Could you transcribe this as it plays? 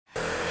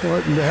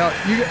What in the hell?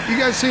 You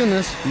guys seeing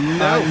this?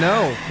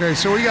 No. Okay,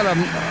 so we got a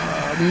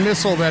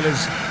missile that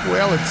is,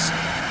 well, it's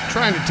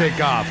trying to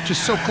take off.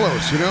 Just so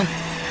close, you know?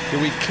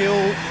 Did we kill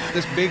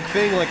this big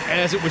thing, like,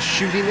 as it was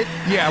shooting it?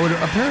 Yeah,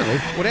 apparently.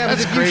 What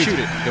happens if you shoot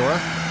it, Dora?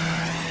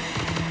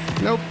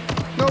 Nope,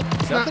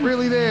 it's not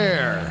really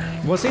there.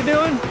 What's he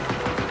doing?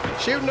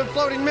 Shooting a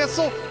floating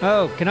missile?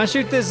 Oh, can I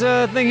shoot this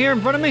thing here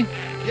in front of me?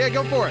 Yeah,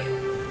 go for it.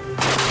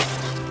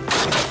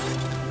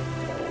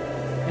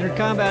 Enter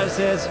combat, it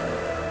says.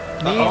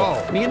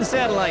 Me and the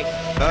satellite.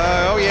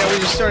 Oh yeah, we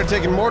just started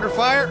taking mortar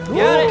fire.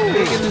 Got it.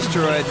 Big and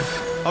destroyed.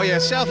 Oh yeah,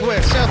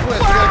 southwest. We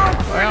got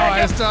Well,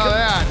 I saw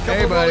that. a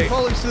Hey, couple buddy. of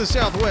police to the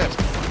southwest.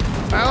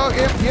 Oh,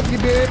 yep.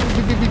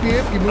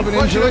 You moving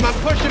into it? I'm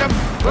pushing them.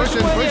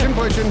 Pushing.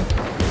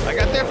 I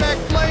got their back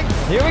flank.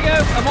 Here we go.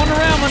 I'm on the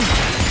round one.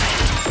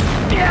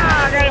 Yeah,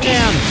 I got him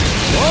down.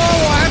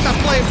 Oh, I had the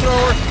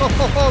flamethrower.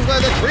 Oh, I'm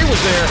glad that tree was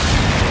there.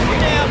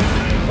 You're down.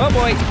 Oh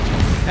boy.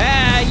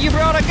 You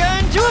brought a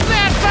gun to a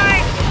bad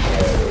fight.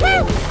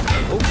 Woo!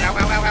 Oh,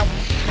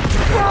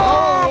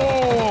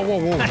 ow.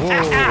 Whoa.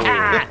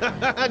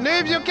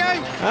 Neebs, you okay?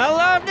 I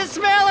love the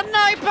smell of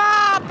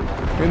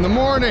napalm. In the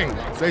morning,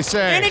 they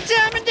say. Any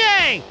time of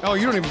day. Oh,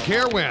 you don't even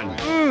care when.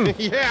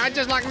 Yeah, I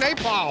just like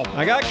napalm.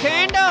 I got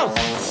candles.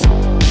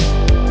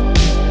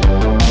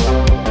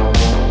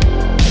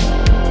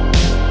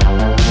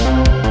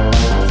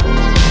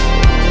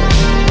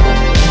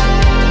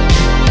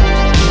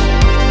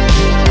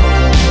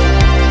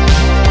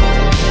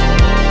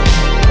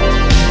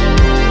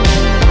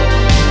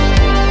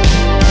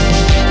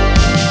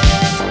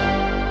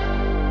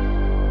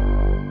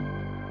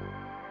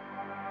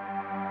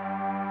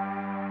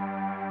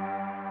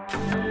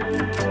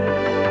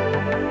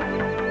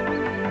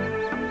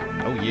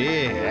 Oh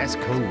yeah, that's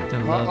cool.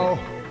 Uh-oh.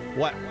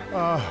 What?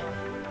 I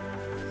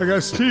got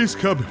a sneeze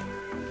coming.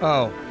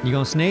 Oh, you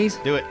gonna sneeze?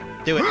 Do it.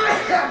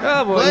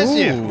 Oh boy. Bless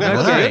you. That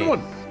was a Okay. good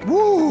one.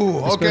 Woo,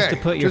 You're supposed to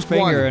put your just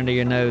finger one. under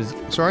your nose.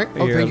 Sorry?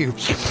 Oh, Your- thank you.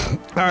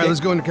 All right,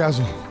 let's go in the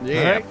castle.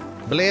 Yeah.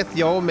 Bless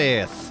your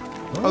mess.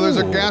 Oh, there's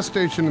a gas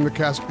station in the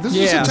castle. This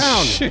is Yeah. a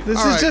town. This All is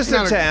right, just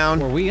not a town.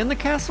 Were we in the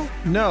castle?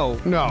 No.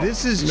 No.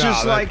 This is No,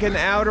 just that- like an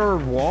outer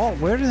wall.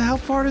 How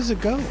far does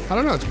it go? I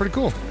don't know. It's pretty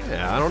cool.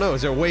 Yeah, I don't know.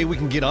 Is there a way we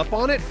can get up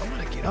on it? I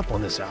want to get up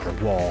on this outer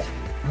wall.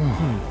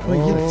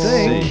 Well, you'd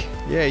think.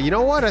 Yeah, you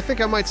know what? I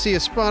think I might see a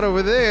spot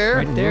over there.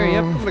 Right there,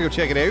 yep. I'm gonna go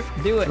check it out.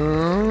 Do it.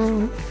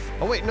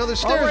 Oh wait, no, there's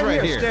stairs right right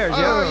here, here. stairs,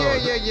 Oh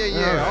yeah.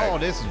 yeah. All right. Oh,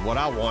 this is what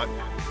I want.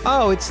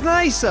 Oh, it's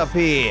nice up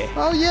here.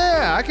 Oh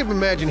yeah, I could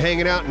imagine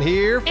hanging out in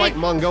here, fighting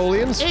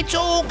Mongolians. It's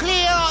all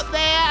clear out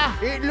there.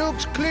 It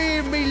looks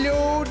clear, me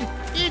lord.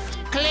 It's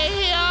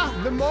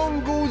clear. The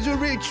Mongols are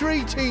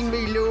retreating,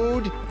 me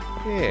lord.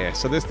 Yeah,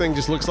 so this thing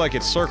just looks like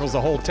it circles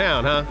the whole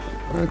town, huh?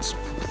 That's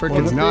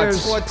freaking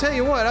nuts. Well, I tell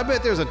you what, I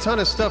bet there's a ton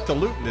of stuff to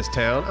loot in this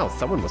town. Oh,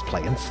 someone was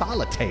playing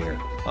solitaire.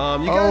 You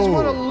guys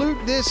want to loot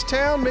this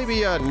town? Maybe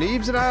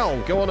Neebs and I'll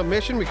go on a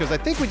mission because I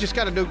think we just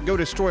got to go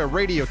destroy a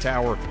radio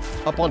tower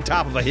up on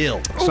top of a hill.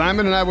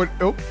 Simon and I would.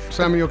 Oh,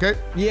 Simon, you okay?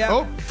 Yeah.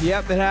 Oh,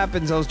 Yep, that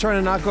happens. I was trying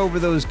to knock over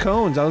those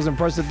cones. I was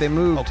impressed that they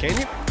moved. Oh, can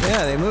you?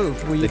 Yeah, they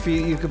moved. Well,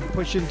 you could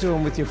push into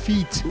them with your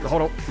feet.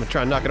 Hold on, I'm gonna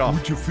try and knock it off.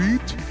 with your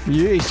feet.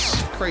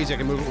 Yes. Crazy, I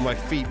can move it with my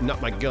feet, not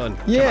my gun.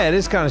 Yeah, it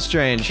is kind of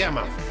strange. Come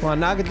on. Come on,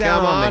 knock it down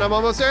Come on, me. I'm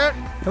almost there.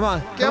 Come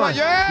on. Come on,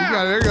 yeah! You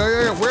got it. There you go.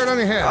 There you go. Wear it on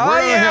your head. Oh, Wear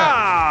it on your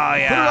head.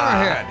 yeah. Put it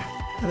on your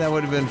head. That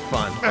would have been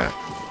fun.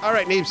 All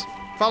right, Neebs,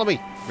 follow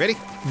me. Ready?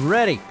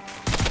 Ready.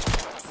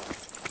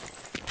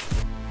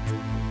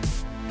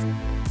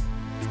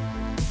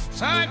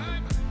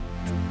 Simon.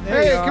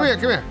 There Hey, you come are.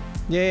 here.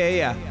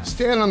 Yeah.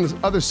 Stand on the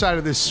other side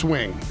of this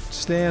swing.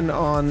 Stand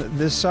on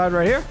this side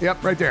right here.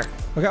 Yep, right there.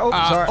 Okay. Oh,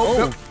 sorry. oh,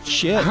 Oh, no.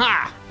 shit.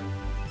 Ha!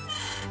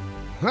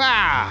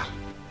 Ha!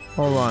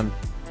 Hold on.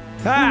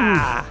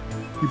 Ah!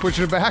 You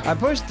pushing it back? I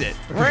pushed it.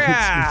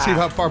 Let's see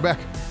how far back.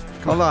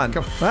 Hold on.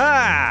 Come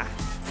Ah!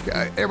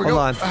 There we Hold go.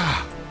 on.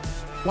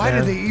 Why There.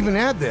 did they even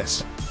add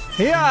this?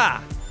 Yeah.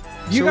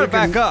 You So gotta we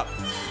can- back up.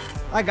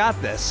 I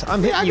got this.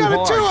 I'm hitting Yeah, I you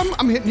got hard. it too.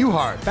 I'm hitting you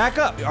hard. Back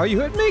up. Are you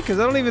hitting me? Because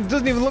it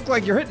doesn't even look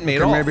like you're hitting me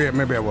at Or all.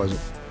 maybe I wasn't.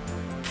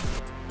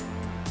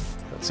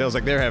 That sounds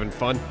like they're having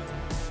fun.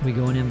 We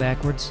going in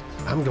backwards?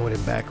 I'm going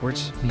in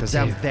backwards Me because too.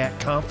 I'm that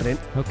confident.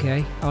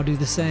 Okay, I'll do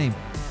the same.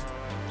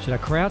 Should I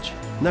crouch?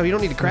 No, you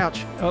don't need to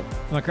crouch. Oh,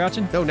 am I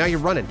crouching? No, now you're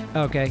running.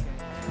 Okay.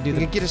 Do You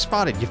the. can get us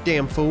spotted, you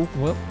damn fool.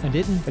 Well, I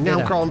didn't. And now did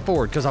I'm I? crawling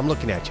forward because I'm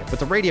looking at you. But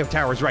the radio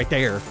tower's right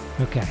there.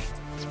 Okay.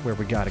 That's where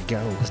we gotta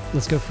go.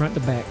 Let's go front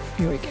to back.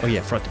 Here we go. Oh yeah,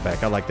 front to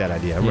back. I like that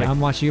idea. Yeah, Right. I'm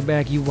watching your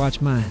back. You watch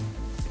mine.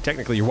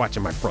 Technically, you're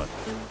watching my front,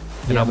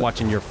 and Yeah, I'm but-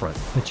 watching your front.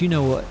 But you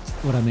know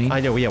what I mean. I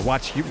know. Yeah,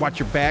 watch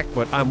your back,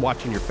 but I'm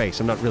watching your face.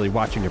 I'm not really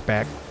watching your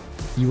back.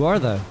 You are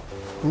though.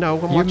 No,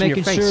 I'm You're watching making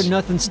your face. sure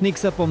nothing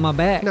sneaks up on my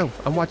back. No,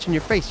 I'm watching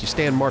your face. You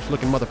Stan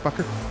Marsh-looking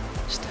motherfucker.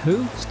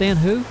 Who? Stan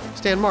who?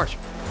 Stan Marsh,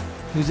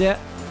 Who's that?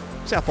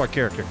 South Park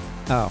character.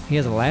 Oh, he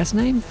has a last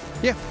name?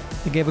 Yeah,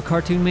 They gave a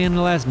cartoon man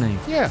a last name.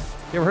 yeah.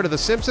 You ever heard of the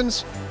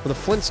Simpsons or the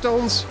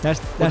Flintstones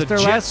That's or the their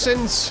last.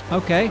 Jetsons?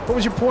 Okay. What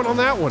was your point on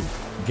that one?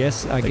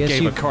 I They guess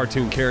gave you. a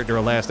cartoon character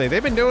a last name.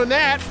 They've been doing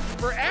that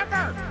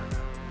forever.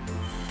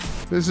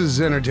 This is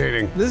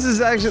entertaining. This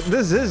is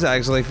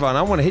actually fun.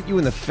 I want to hit you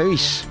in the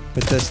face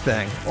with this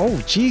thing.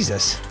 Oh,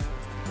 Jesus.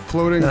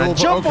 Floating gold.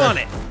 Jump on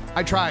it.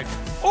 I tried.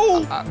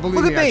 Oh, believe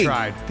look me, at me. I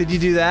tried. Did you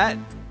do that?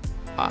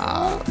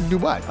 Do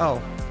what?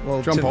 Oh,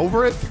 well. Jump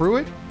over it? Through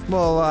it?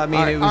 Well, I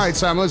mean, it was. All right,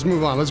 Simon, let's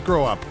move on. Let's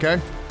grow up,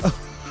 okay?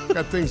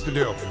 Got things to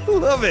do.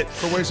 Love it.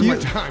 For wasting my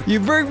time. You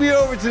bring me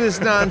over to this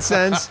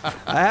nonsense.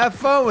 I have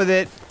fun with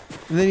it,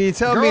 and then you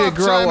tell me to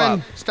grow Simon.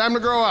 up. It's time to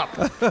grow up.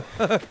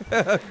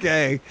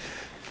 Okay,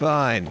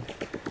 fine.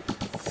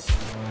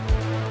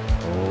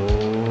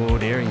 Oh,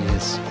 there he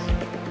is.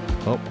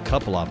 Oh, a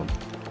couple of them.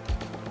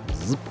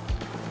 Zip.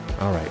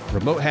 All right,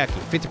 remote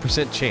hacking,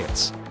 50%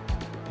 chance.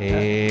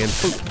 And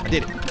boom, I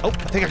did it. Oh,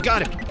 I think I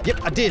got him.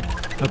 Yep, I did.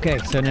 Okay,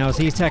 so now is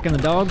he attacking the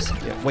dogs?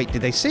 Yeah, wait,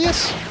 did they see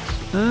us?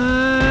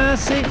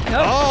 See.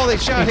 Oh, they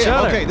shot Each him.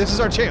 other. Okay, this is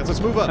our chance. Let's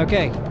move up.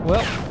 Okay,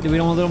 well, do we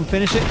don't want to let them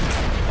finish it?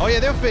 Oh, yeah,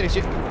 they'll finish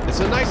it. It's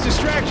a nice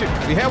distraction.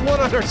 We have one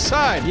on our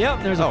side.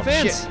 Yep, there's a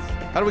fence. Shit.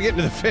 How do we get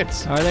into the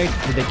fence?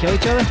 Did they kill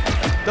each other?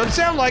 Doesn't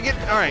sound like it.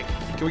 All right,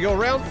 can we go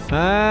around?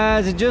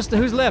 Is it just,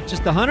 who's left?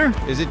 Just the hunter?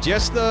 Is it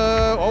just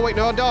the... Oh, wait,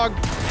 no, a dog.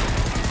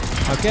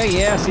 Okay,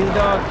 yeah, I see the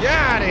dog.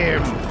 Got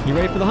him. You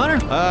ready for the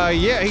hunter?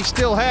 Yeah, he's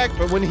still hacked,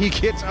 but when he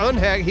gets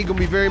unhacked, he gonna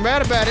be very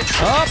mad about it.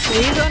 Oh,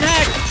 he's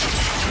unhacked.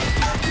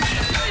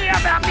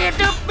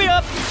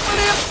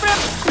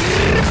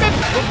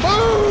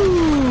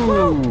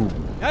 Boom!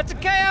 That's a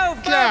KO,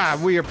 folks.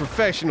 God, we are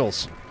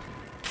professionals.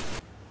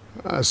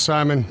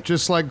 Simon,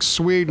 just like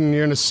Sweden,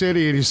 you're in a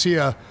city and you see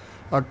a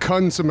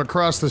Konsum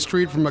across the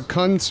street from a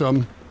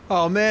Konsum.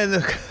 Oh man, the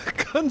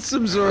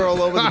Konsums are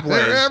all over the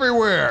place. They're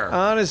everywhere.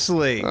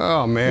 Honestly.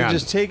 Oh man. They're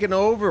just taking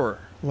over.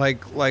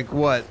 Like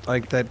what?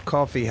 Like that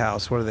coffee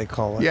house. What do they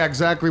call it? Yeah,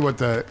 exactly what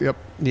the... Yep.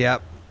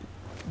 Yep.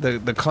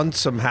 The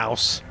Konsum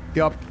house.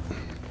 Yep.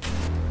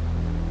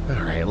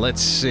 All right,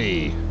 let's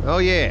see. Oh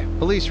yeah,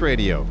 police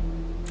radio.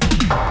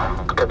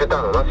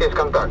 Капитан, у нас есть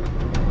контакт.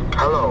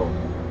 Hello,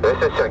 this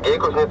is Sergei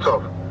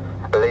Kuznetsov,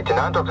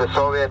 Lieutenant of the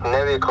Soviet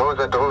Navy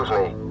cruiser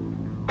Druzhny.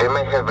 We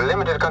may have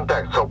limited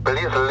contact, so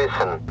please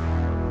listen.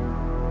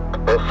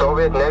 The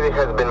Soviet Navy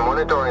has been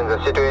monitoring the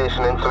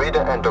situation in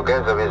Sweden, and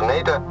together with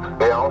NATO,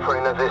 we are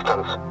offering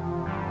assistance.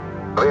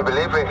 We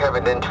believe we have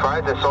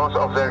identified the source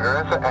of the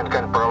aggressor and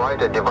can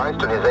provide a device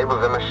to disable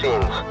the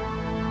machines.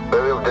 We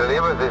will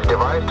deliver this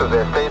device to the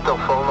estate of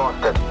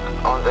Volnosted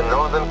on the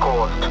northern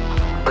coast.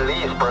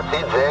 Please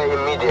proceed there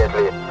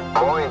immediately.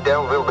 More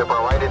intel will be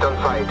provided on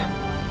site.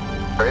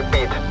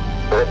 Repeat,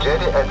 the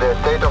jetty at the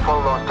estate of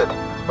Volnosted,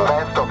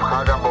 west of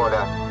Haga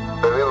border.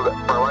 We will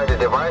provide a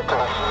device to...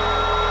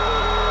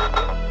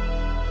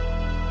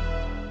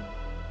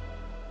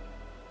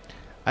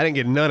 I didn't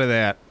get none of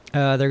that.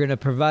 They're going to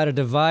provide a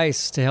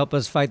device to help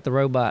us fight the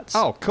robots.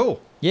 Oh, cool.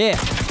 Yeah.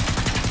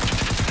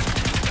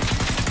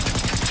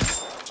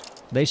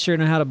 They sure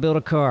know how to build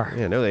a car.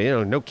 Yeah,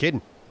 no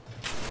kidding.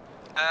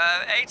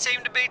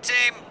 A-team to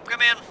B-team,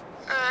 come in.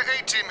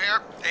 A-team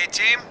here.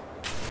 A-team?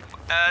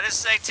 This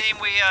is A-team.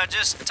 We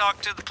just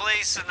talked to the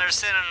police, and they're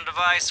sending a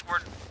device.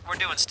 We're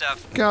doing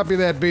stuff. Copy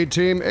that,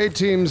 B-team.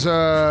 A-team's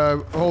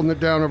holding it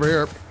down over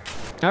here.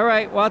 All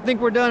right, well, I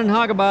think we're done in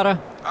Hagabata.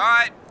 All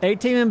right.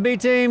 A-team and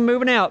B-team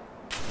moving out.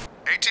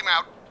 A-team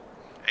out.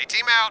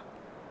 A-team out.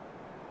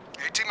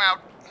 A-team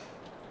out.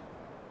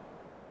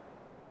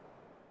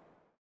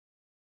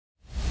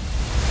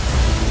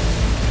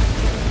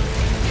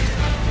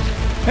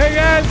 Hey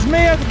guys, it's me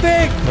at the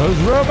thing. Those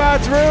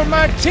robots ruined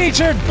my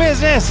t-shirt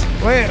business.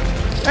 Wait,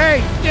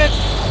 hey, get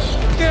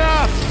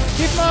off.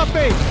 Keep them off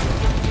me.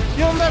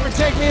 You'll never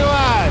take me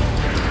alive.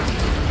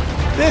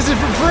 This is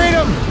for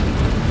freedom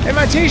and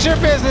my t-shirt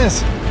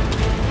business.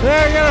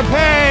 They're gonna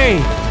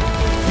pay.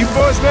 You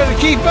boys better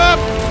keep up.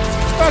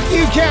 Fuck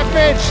you,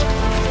 catfish,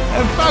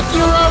 and fuck you,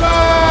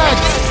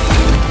 robots.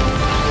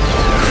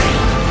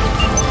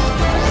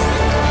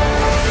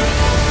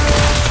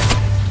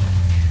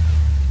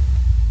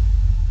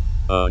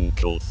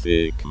 Uncle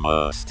Thick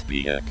must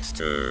be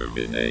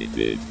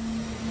exterminated.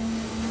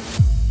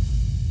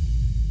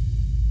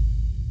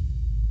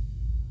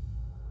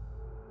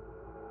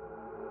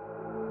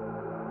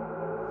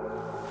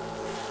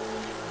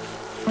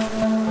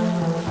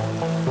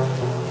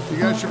 You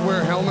guys should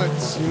wear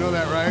helmets. You know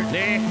that, right? Nah,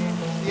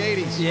 the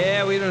 80s.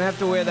 Yeah, we don't have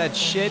to wear that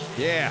shit.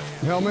 Yeah.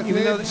 Helmet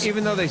nibs.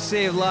 Even though they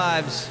save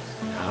lives.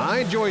 I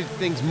enjoyed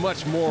things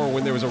much more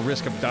when there was a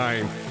risk of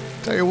dying.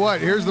 Tell you what,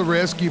 here's the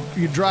risk. You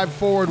drive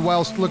forward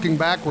whilst looking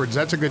backwards.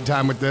 That's a good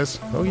time with this.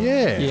 Oh,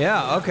 yeah.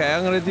 Yeah, okay,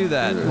 I'm gonna do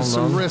that. There's Hold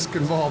some on. risk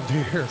involved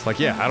here. It's like,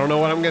 yeah, I don't know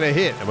what I'm going to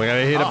hit. Am I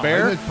going to hit a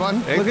bear? Isn't it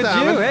fun? Hey, Look at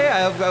Simon. you. Hey,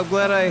 I'm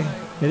glad I...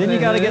 And then you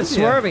got to get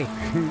swervy.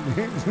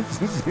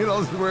 You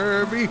know,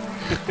 swervy.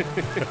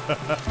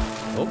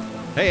 Oh.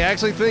 Hey, I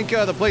actually think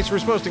the place we're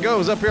supposed to go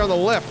is up here on the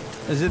left.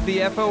 Is it the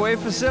FOA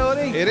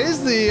facility? It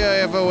is the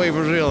FOA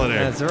facility.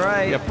 That's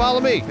right. Yeah, follow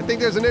me. I think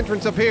there's an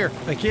entrance up here.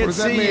 I What can't does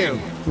that see mean? you.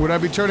 Would I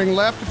be turning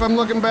left if I'm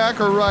looking back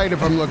or right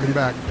if I'm looking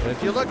back? And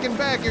if you're looking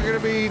back, you're going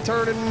to be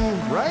turning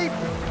right.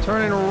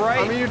 Turning right.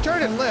 I mean, you're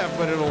turning left,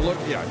 but it'll look,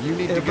 yeah, you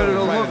need to go but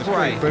it'll right look of the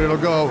right. street. But it'll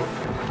go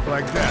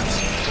like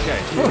this. Okay.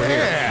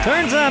 Yeah.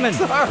 Turn, Simon.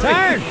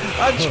 Turn.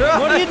 I'm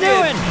trying. What are you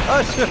doing?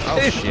 Oh,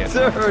 shit.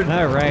 Turn.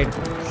 All right.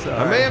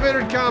 I may have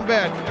entered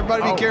combat.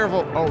 Everybody be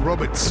careful. Oh,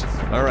 robots.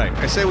 All right.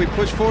 I say we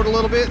push forward a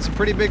little bit. It's a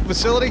pretty big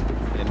facility.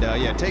 And,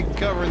 yeah, take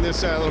cover in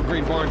this little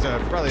green barn's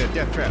probably a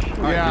death trap.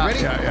 All right, you ready?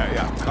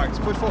 Yeah. All right, let's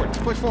push forward. Let's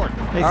push forward.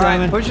 Hey, All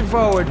Simon. right, push it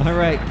forward. All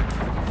right.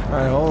 All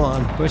right, hold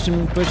on.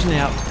 Pushing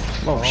out.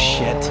 Oh,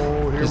 shit.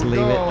 Oh, here Just we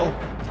leave go.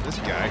 it. This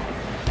guy.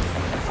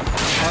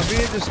 I'll be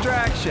a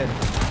distraction.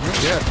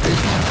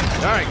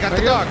 All right, got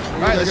the dog.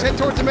 All right, let's head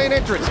towards the main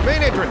entrance.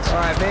 Main entrance. All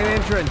right, main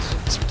entrance.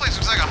 This place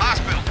looks like a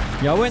hospital.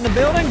 Y'all went in the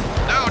building?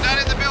 No, not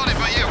in the building,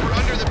 but yeah, we're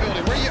under the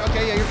building. Where are you?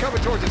 Okay, yeah, you're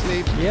coming towards us,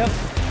 Neebs. Yep.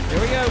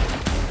 Here we go.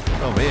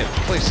 Oh, man.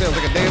 This place sounds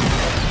like a damn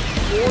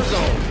war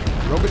zone.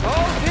 Oh,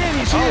 damn,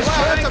 you see Oh, this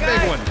wow, giant that's a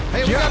big guy? one.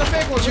 Hey, we got a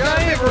big one. We got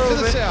a big one to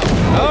the south.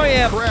 Oh,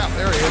 yeah. Crap,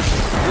 there he is.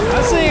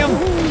 I see him.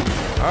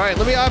 All right,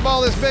 let me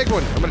eyeball this big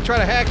one. I'm going to try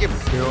to hack him.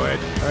 Do it.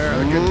 There,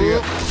 good deal.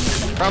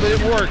 Probably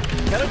didn't work.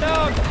 Got a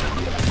dog.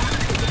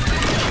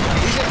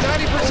 He's at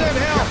 90%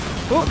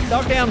 health. Oop,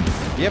 dog down.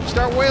 Yep,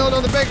 start wailing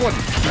on the big one.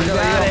 You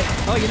got it.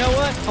 Oh, you know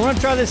what? I want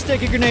to try this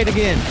sticky grenade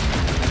again.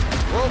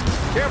 Whoa,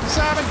 careful,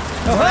 Simon.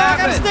 Oh, I got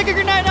a happened? sticky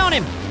grenade on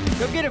him.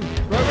 Go get him,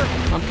 Rover.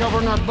 I'm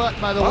covering our butt,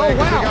 by the way. Oh, 'cause we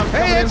wow. got him Hey,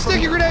 coming in that from-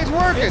 sticky grenade's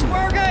working. It's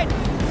working.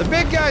 The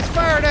big guy's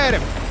fired at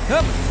him.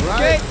 Up.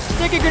 Right. Okay,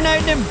 sticky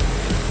grenading him.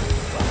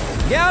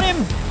 Got him.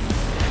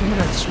 Look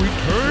at that sweet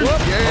turn. Whoop.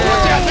 Yeah.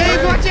 Watch out,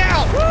 Dave, watch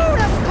out. Woo,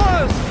 that was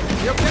close.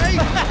 You okay?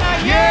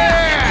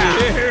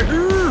 Yeah.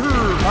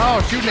 Oh,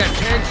 shooting that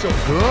tank so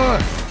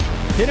good.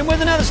 Hit him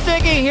with another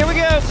sticky. Here we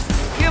go.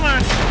 Come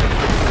on.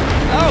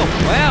 Oh,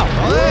 wow.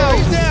 Oh, yeah,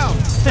 he's down.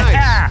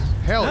 Nice.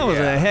 Hell That was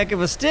yeah. a heck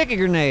of a sticky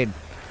grenade.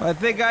 I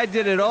think I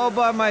did it all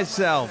by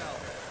myself.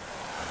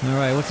 All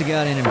right, what's he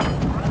got in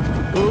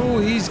him? Ooh,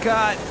 he's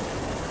got.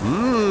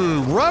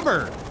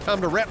 Rubber. Time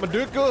to wrap my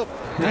dick up.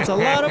 That's a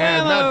lot of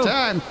About ammo.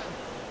 time.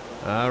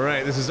 All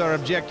right, this is our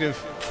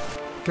objective.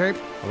 Okay.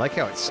 I like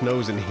how it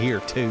snows in here,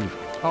 too.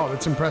 Oh,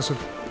 that's impressive.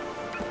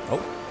 Oh,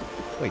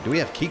 wait, do we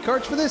have key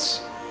cards for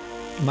this?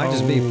 Might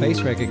just be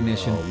face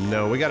recognition. Oh,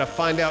 no, we got to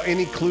find out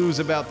any clues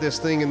about this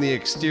thing in the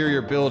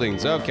exterior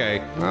buildings.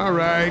 Okay. All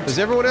right. Does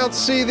everyone else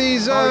see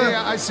these? Oh,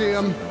 yeah, I see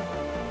him.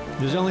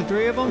 There's only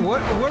 3 of them?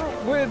 What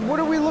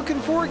are we looking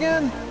for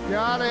again?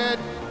 Got it.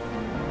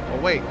 Oh,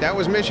 wait, that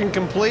was mission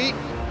complete?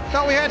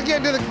 Thought we had to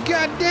get to the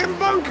goddamn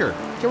bunker.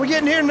 Can we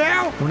get in here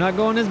now? We're not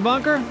going in this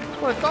bunker?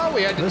 That's what I thought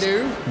we had to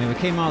do. I mean, we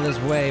came all this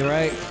way,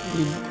 right?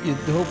 You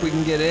hope we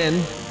can get in.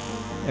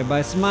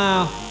 Everybody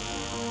smile.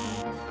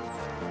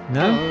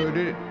 No?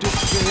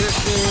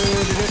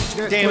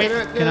 Damn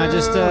it. Can I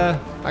just,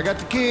 I got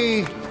the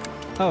key.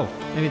 Oh,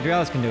 maybe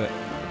Dralis can do it.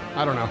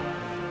 I don't know.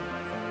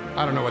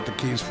 I don't know what the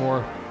key's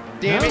for.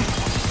 Damn No? it.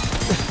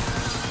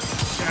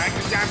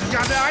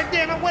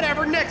 Damn it,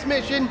 whatever, next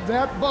mission.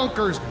 That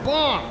bunker's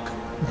bonk.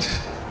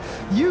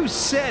 You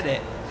said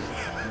it.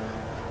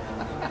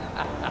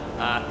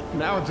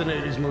 Now it's an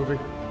 80s movie.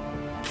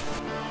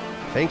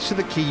 Thanks to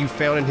the key you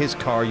found in his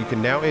car, you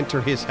can now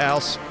enter his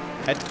house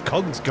at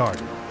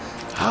Kungsgarden.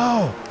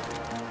 Oh,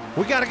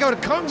 we gotta go to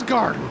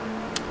Kungsgarden.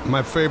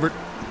 My favorite.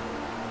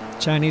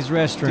 Chinese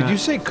restaurant. Did you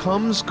say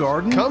Comes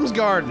Garden?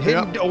 Kungsgarden,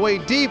 hidden away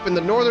deep in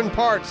the northern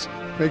parts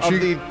Make of sure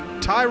the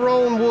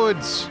Tyrone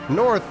Woods,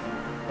 north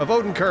of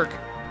Odenkirk.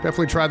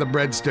 Definitely try the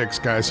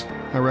breadsticks, guys.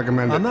 I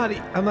recommend it.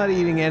 I'm not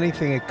eating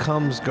anything at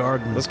Comes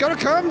Garden. Let's go to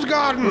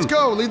Kungsgarden. Let's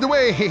go. Lead the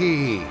way.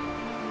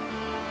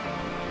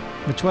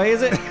 Which way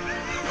is it?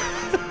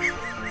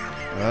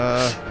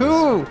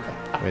 Who?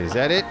 Wait, is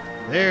that it?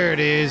 There it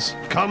is.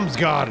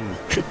 Kungsgarden.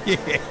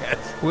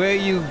 Where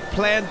you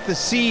plant the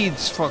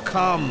seeds for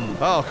cum.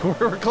 Oh,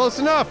 we're close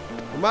enough.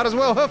 We might as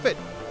well hoof it.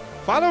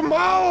 Follow them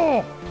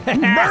all.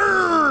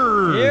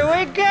 Brrr. Here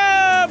we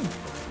come!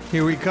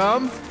 Here we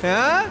come.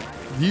 Huh?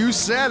 You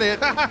said it.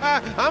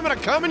 I'm gonna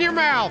come in your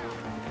mouth.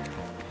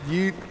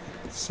 You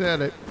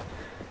said it.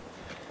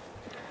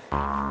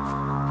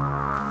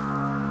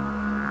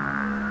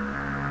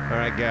 All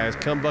right, guys,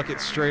 cum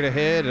bucket straight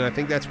ahead, and I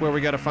think that's where we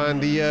got to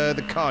find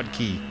the cod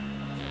key.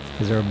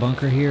 Is there a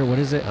bunker here? What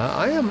is it?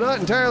 I am not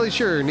entirely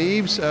sure,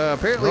 Neebs.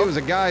 Apparently, it was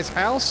a guy's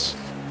house.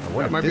 I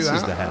wonder if this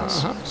is the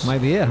house.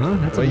 Might be it, huh?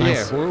 That's a But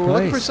nice yeah, we're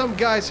looking for place. some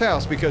guy's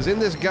house because in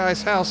this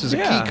guy's house is a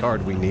Yeah. key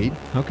card we need.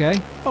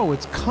 Okay. Oh,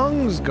 it's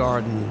Kung's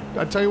Garden.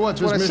 I tell you what,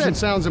 this what I mission said.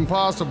 sounds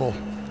impossible.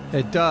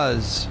 It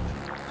does.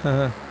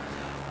 So,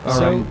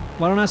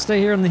 why don't I stay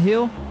here on the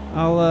hill?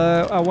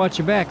 I'll watch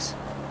your backs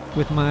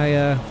with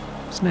my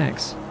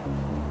snacks.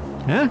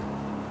 Huh?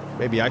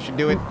 Maybe I should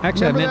do it.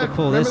 Actually, I meant to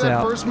pull this remember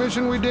that out. first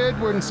mission we did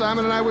when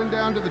Simon and I went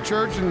down to the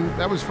church, and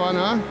that was fun,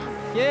 huh?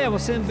 Yeah, we'll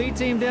send B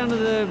team down to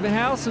the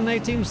house and A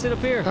team sit up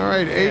here. All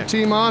right, A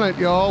team on it,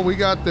 y'all. We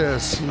got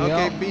this.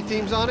 Okay, B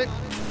team's on it.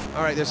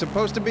 All right, there's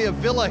supposed to be a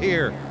villa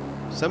here.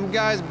 Some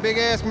guy's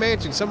big-ass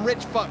mansion, some rich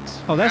fucks.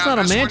 Oh, that's not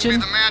a mansion. This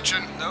wouldn't be the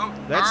mansion. Nope.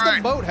 That's All the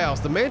right. boathouse.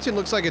 The mansion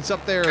looks like it's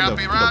up there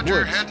Copy, in the Roger.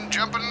 woods. Heading,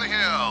 jumping the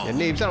hill. And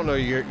Neebs, I don't know,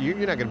 you're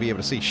not going to be able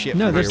to see shit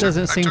No, from this here.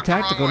 doesn't seem took the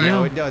wrong tactical way. No,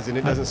 now. it doesn't.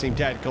 It doesn't seem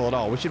tactical at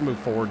all. We should move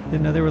forward.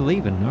 Didn't know they were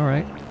leaving. All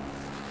right.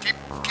 Keep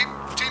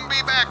Team B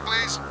back,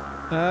 please.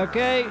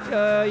 Okay,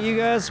 you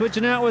guys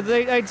switching out with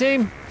A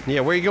team?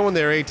 Yeah, where you going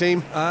there,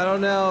 A-Team? I don't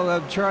know.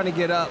 I'm trying to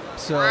get up,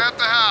 so... We're at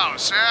the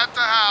house. At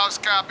the house.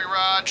 Copy,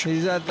 Raj.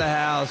 He's at the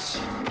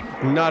house.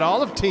 Not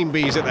all of Team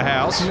B's at the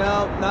house.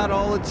 No, not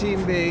all of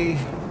Team B.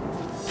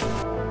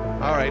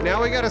 All right,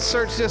 now we got to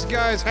search this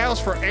guy's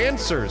house for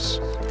answers.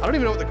 I don't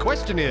even know what the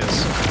question is.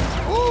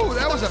 Ooh,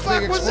 that was a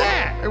fuck big was explosion.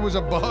 that? It was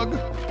a bug.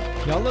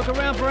 Y'all look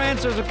around for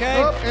answers,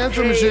 okay? Oh,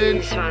 answer Hey,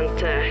 machine.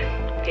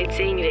 Svante. It's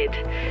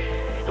Ingrid.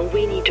 And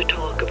we need to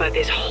talk about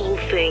this whole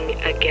thing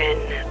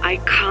again. I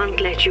can't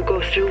let you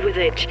go through with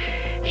it.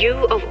 You,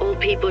 of all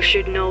people,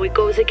 should know it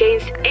goes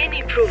against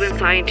any proven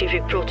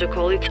scientific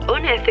protocol. It's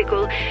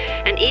unethical,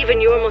 and even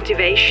your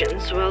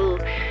motivations, well,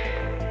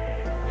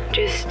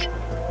 just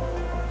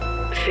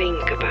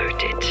think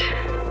about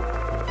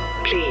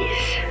it.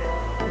 Please.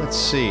 Let's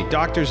see.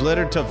 Doctor's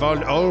letter to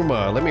Von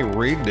Oma. Let me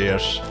read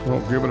this. Well,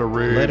 give it a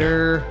read.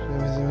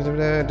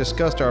 Letter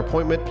discussed our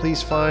appointment.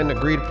 Please find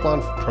agreed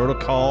upon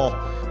protocol.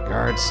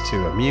 Regards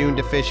to immune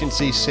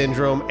deficiency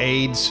syndrome,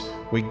 AIDS.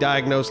 We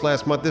diagnosed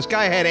last month. This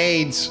guy had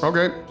AIDS.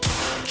 Okay.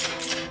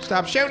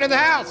 Stop shooting in the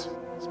house.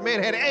 This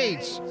man had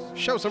AIDS.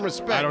 Show some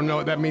respect. I don't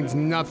know. That means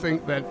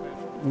nothing. That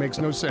makes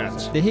no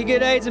sense. Did he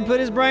get AIDS and put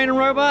his brain in a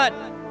robot?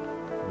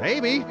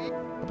 Maybe.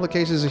 A couple of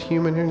cases of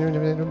human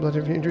blood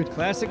injury.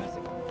 Classic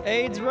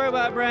AIDS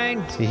robot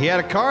brain. See, he had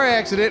a car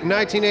accident in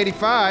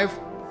 1985.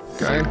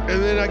 Okay.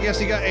 And then I guess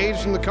he got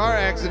AIDS from the car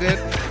accident.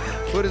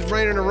 Put his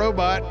brain in a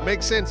robot.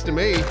 Makes sense to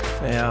me.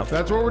 Yeah.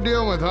 That's what we're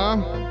dealing with, huh?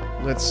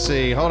 Let's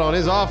see. Hold on.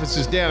 His office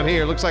is down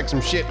here. Looks like some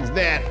shit is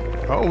that.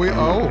 Oh,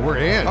 we're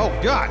in. Oh,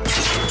 God.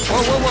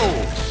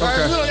 Whoa.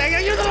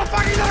 Okay. You little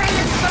fucking son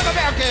of a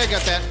bitch. Okay, I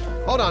got that.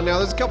 Hold on now.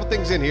 There's a couple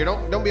things in here.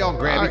 Don't be all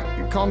All grabby.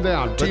 right, calm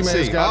down. Team Let's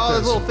A's see. got Oh,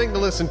 there's this. a little thing to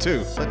listen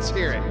to. Let's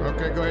hear it.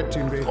 Okay, go ahead,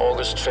 Team B.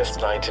 August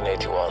 5th,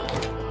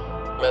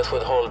 1981. Met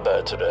with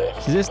Holberg today.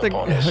 Is this the-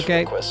 Upon his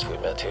okay. request, we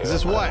met here Is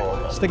this at my what?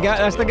 home That's and the guy.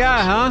 That's the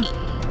guy, huh?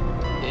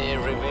 he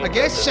revealed I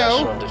guess that so.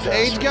 National The Defense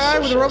AIDS guy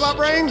with the Research robot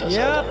brain? Institute has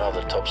Yeah.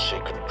 another top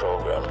secret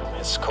program.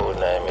 Its code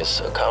name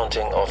is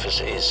Accounting Office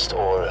East,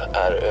 or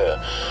RÖ,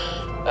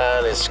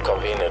 and it's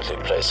conveniently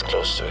placed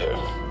close to here.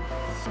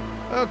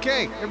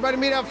 Okay, everybody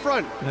meet out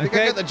front. I think I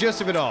Okay. got the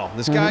gist of it all.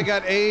 This guy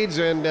got AIDS,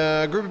 and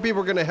a group of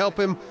people are going to help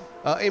him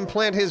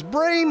implant his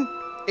brain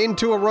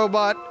into a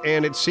robot,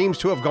 and it seems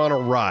to have gone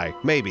awry.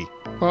 Maybe.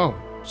 Oh,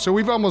 so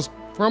we're almost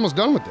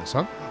done with this,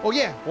 huh? Oh,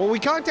 yeah. Well, we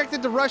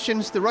contacted the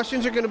Russians. The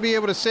Russians are going to be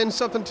able to send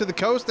something to the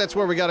coast. That's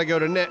where we got to go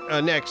to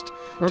next,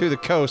 to the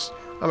coast.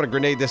 I'm going to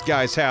grenade this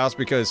guy's house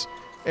because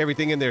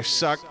everything in there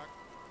sucked.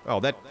 Oh,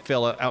 that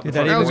fella out in Did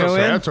that front of even us. go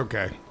in? That's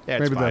okay. Yeah,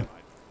 it's fine.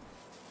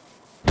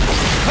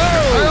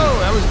 Oh,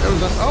 that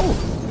was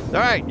oh. All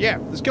right, yeah.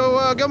 Let's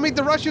go meet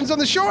the Russians on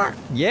the shore.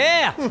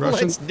 Yeah.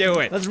 Let's do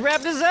it. Let's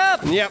wrap this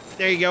up. Yep,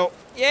 there you go.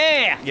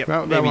 Yeah. Yep,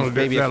 That maybe, one'll do-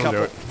 maybe a that'll couple.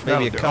 do it.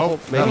 Maybe a That'll do- couple.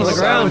 oh, Maybe on the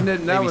Simon.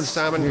 ground. Maybe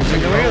Simon.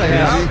 Really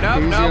have. Nope,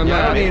 Easy on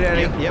that. don't need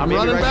any. Yep, I'm maybe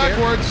running right there.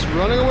 backwards,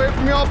 running away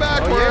from y'all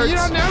backwards. Oh, yeah, you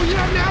don't know.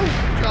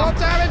 Come on,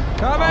 Simon.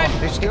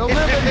 Coming. Still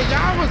living.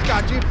 I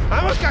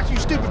almost got you,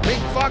 stupid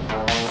pink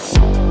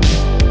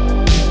fuck.